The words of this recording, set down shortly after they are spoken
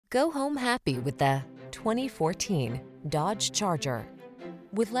Go home happy with the 2014 Dodge Charger.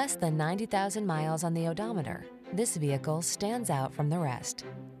 With less than 90,000 miles on the odometer, this vehicle stands out from the rest.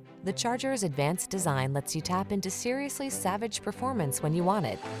 The Charger's advanced design lets you tap into seriously savage performance when you want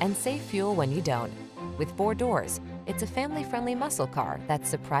it and save fuel when you don't. With 4 doors, it's a family-friendly muscle car that's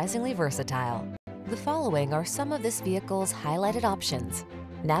surprisingly versatile. The following are some of this vehicle's highlighted options: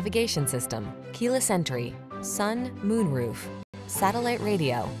 navigation system, keyless entry, sun, moonroof, satellite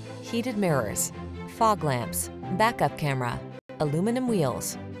radio, heated mirrors, fog lamps, backup camera, aluminum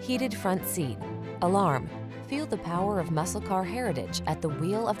wheels, heated front seat, alarm. Feel the power of muscle car heritage at the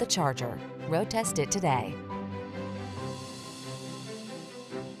wheel of the Charger. Road test it today.